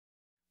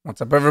What's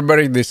up,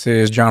 everybody? This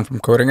is John from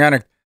Coding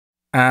Addict,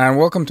 and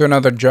welcome to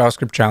another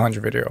JavaScript challenge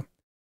video.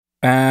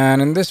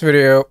 And in this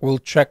video, we'll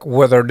check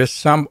whether the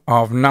sum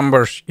of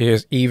numbers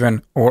is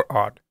even or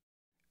odd.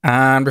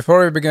 And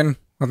before we begin,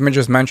 let me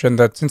just mention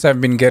that since I've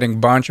been getting a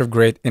bunch of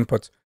great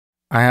inputs,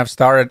 I have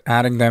started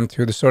adding them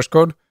to the source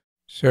code.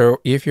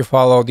 So if you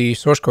follow the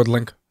source code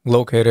link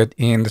located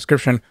in the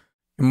description,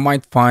 you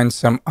might find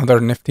some other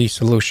nifty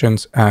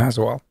solutions as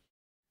well.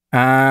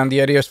 And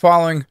the idea is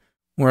following,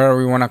 where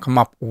we want to come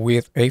up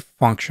with a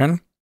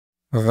function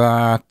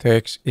that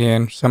takes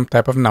in some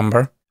type of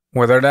number,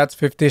 whether that's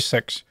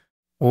 56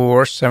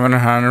 or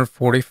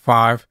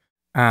 745,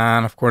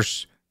 and of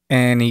course,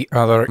 any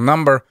other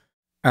number.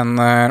 And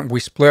then we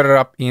split it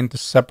up into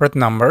separate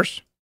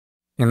numbers,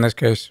 in this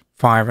case,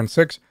 5 and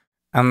 6.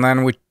 And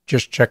then we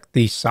just check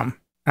the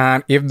sum.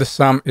 And if the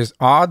sum is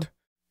odd,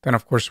 then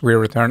of course we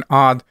return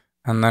odd.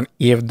 And then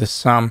if the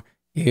sum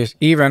is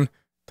even,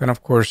 then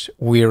of course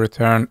we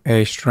return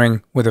a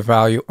string with a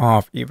value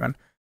of even.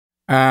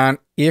 And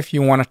if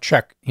you want to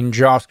check in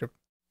JavaScript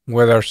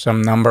whether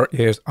some number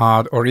is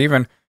odd or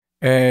even,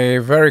 a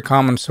very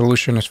common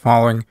solution is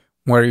following,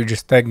 where you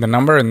just take the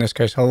number, in this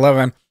case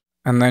 11,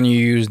 and then you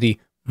use the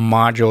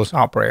modules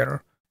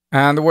operator.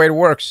 And the way it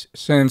works,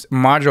 since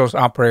modules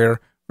operator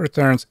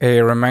returns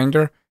a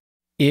remainder,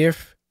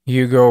 if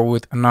you go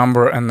with a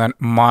number and then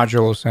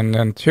modules and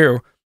then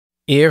 2,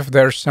 if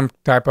there's some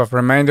type of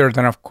remainder,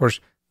 then of course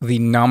the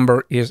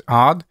number is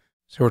odd.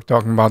 So we're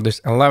talking about this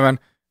 11.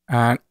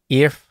 And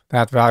if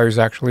that value is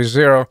actually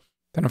 0,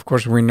 then of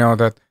course we know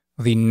that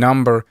the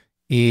number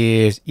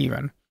is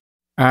even.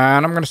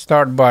 And I'm going to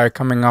start by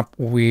coming up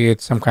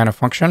with some kind of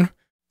function.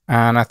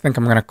 And I think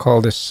I'm going to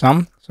call this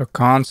sum. So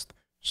const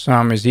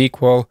sum is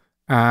equal.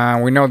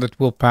 And we know that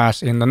we'll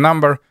pass in the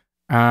number.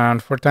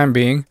 And for time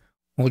being,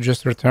 we'll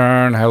just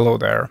return hello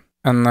there.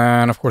 And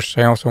then of course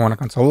I also want to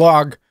console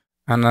log.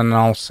 And then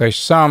I'll say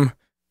sum.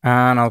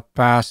 And I'll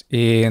pass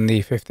in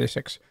the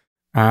 56.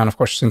 And of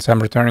course, since I'm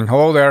returning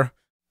hello there,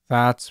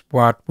 that's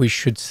what we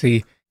should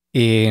see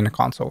in a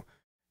console.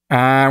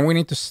 And we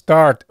need to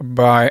start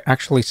by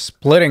actually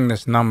splitting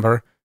this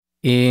number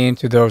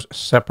into those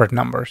separate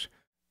numbers.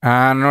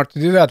 And in order to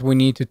do that, we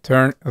need to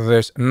turn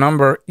this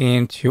number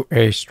into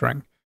a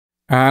string.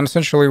 And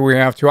essentially, we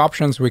have two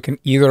options. We can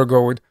either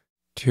go with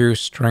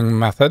toString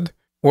method,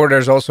 or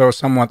there's also a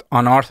somewhat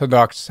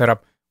unorthodox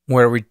setup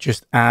where we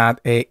just add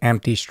a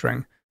empty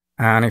string.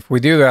 And if we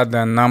do that,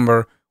 then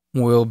number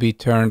will be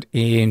turned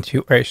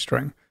into a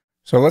string.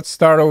 So let's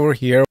start over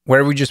here,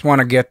 where we just want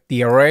to get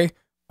the array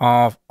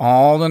of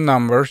all the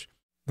numbers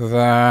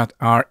that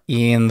are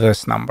in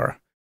this number.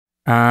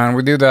 And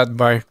we do that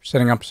by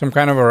setting up some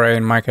kind of array.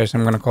 In my case,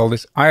 I'm going to call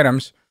this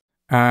items.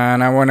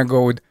 And I want to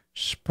go with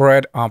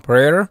spread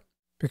operator,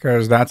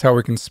 because that's how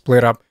we can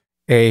split up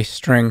a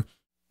string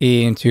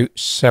into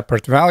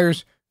separate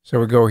values.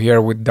 So we go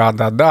here with ...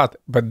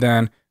 But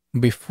then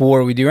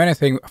before we do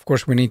anything, of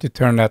course, we need to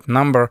turn that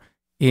number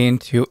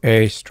into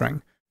a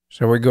string.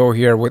 So we go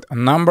here with a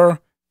number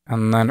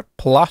and then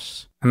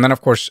plus, and then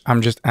of course,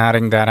 I'm just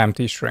adding that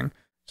empty string.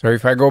 So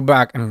if I go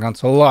back and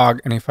console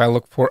log, and if I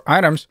look for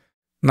items,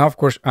 now of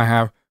course I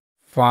have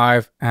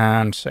 5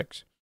 and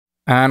 6.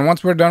 And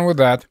once we're done with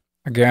that,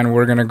 again,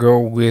 we're going to go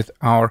with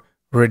our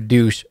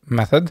reduce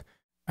method.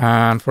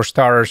 And for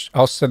starters,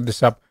 I'll set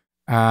this up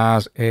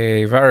as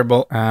a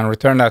variable and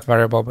return that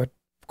variable. But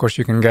of course,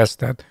 you can guess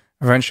that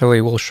eventually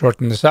we'll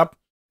shorten this up.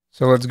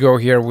 So let's go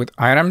here with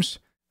items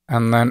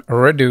and then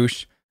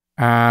reduce.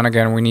 And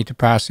again, we need to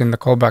pass in the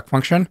callback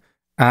function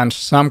and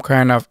some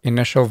kind of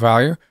initial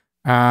value.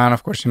 And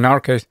of course, in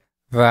our case,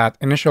 that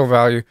initial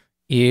value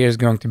is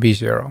going to be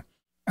 0.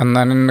 And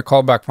then in the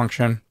callback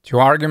function, two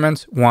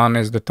arguments. One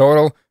is the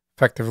total,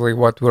 effectively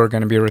what we're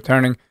going to be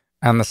returning.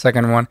 And the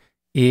second one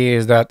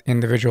is that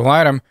individual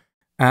item.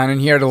 And in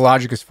here, the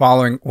logic is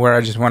following, where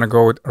I just want to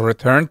go with a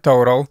return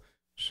total.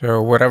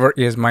 So whatever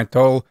is my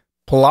total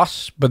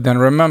plus, but then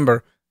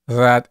remember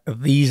that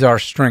these are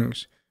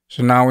strings.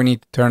 So now we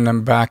need to turn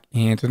them back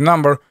into the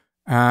number.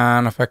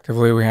 And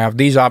effectively, we have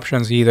these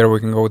options. Either we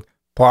can go with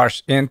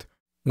parse int,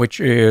 which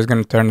is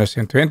going to turn this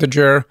into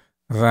integer,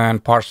 then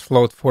parse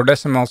float for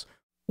decimals,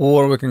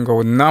 or we can go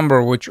with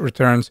number, which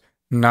returns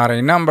not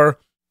a number,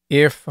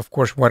 if, of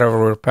course, whatever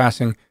we're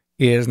passing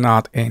is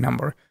not a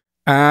number.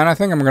 And I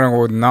think I'm going to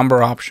go with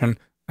number option,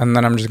 and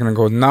then I'm just going to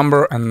go with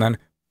number and then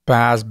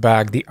pass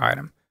back the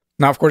item.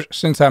 Now, of course,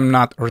 since I'm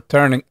not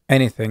returning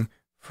anything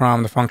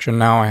from the function,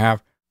 now I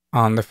have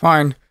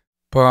undefined,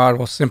 but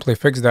we'll simply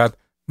fix that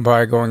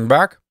by going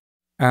back.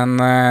 And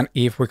then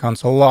if we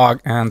console log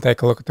and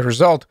take a look at the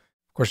result,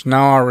 of course,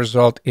 now our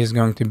result is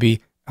going to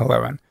be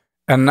 11.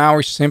 And now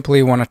we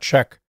simply want to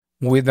check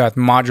with that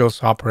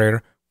modules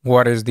operator,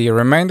 what is the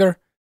remainder?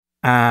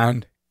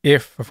 And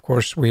if, of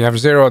course, we have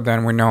 0,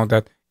 then we know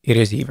that it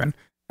is even.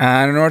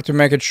 And in order to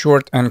make it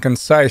short and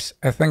concise,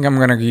 I think I'm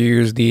going to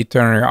use the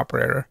ternary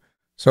operator.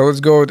 So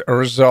let's go with a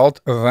result,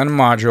 then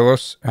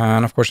modulus,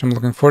 and of course I'm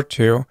looking for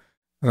 2.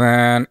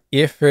 Then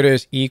if it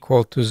is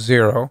equal to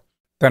 0,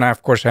 then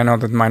of course I know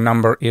that my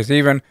number is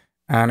even,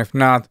 and if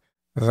not,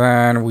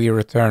 then we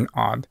return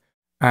odd.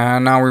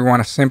 And now we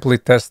want to simply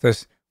test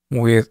this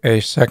with a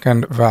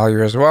second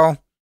value as well.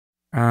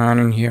 And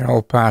in here,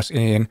 I'll pass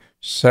in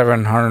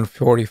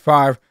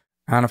 745.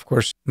 And of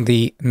course,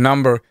 the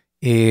number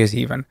is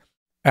even.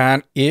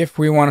 And if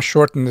we want to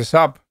shorten this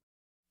up,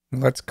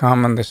 let's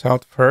comment this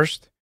out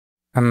first.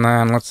 And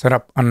then let's set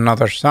up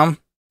another sum.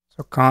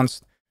 So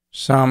const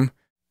sum.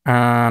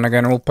 And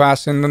again, we'll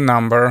pass in the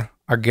number.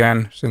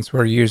 Again, since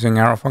we're using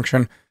arrow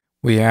function,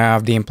 we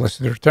have the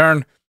implicit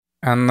return.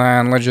 And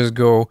then let's just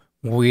go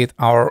with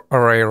our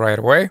array right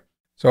away.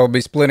 So I'll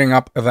be splitting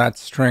up that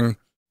string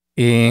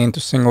into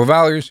single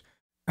values.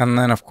 And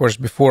then, of course,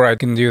 before I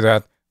can do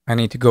that, I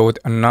need to go with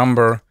a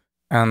number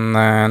and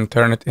then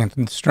turn it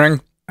into the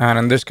string. And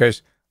in this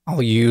case,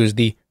 I'll use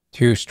the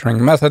toString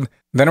method.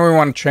 Then we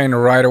want to chain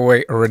right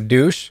away a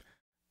reduce.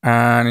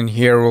 And in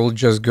here, we'll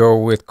just go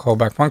with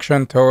callback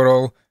function,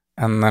 total,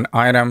 and then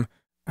item.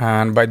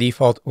 And by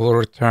default, we'll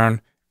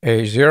return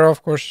a 0,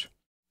 of course.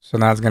 So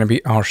that's going to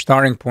be our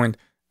starting point.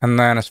 And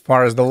then as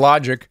far as the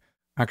logic,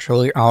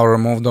 actually, I'll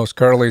remove those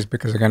curlies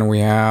because, again, we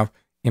have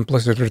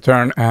implicit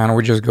return. And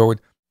we just go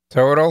with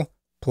total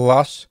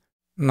plus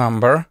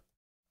number.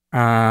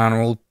 And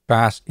we'll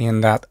pass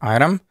in that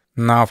item.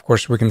 Now, of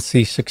course, we can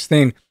see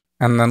 16.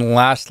 And then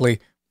lastly,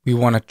 we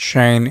want to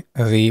chain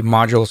the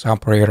modulus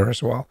operator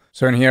as well.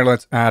 So in here,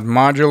 let's add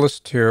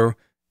modulus 2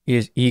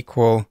 is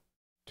equal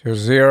to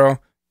 0.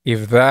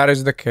 If that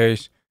is the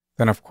case,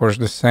 then of course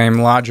the same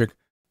logic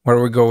where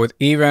we go with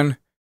even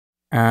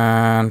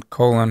and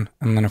colon,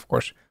 and then of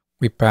course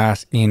we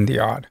pass in the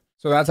odd.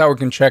 So that's how we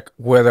can check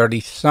whether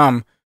the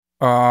sum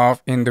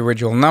of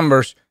individual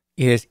numbers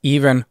is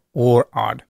even or odd.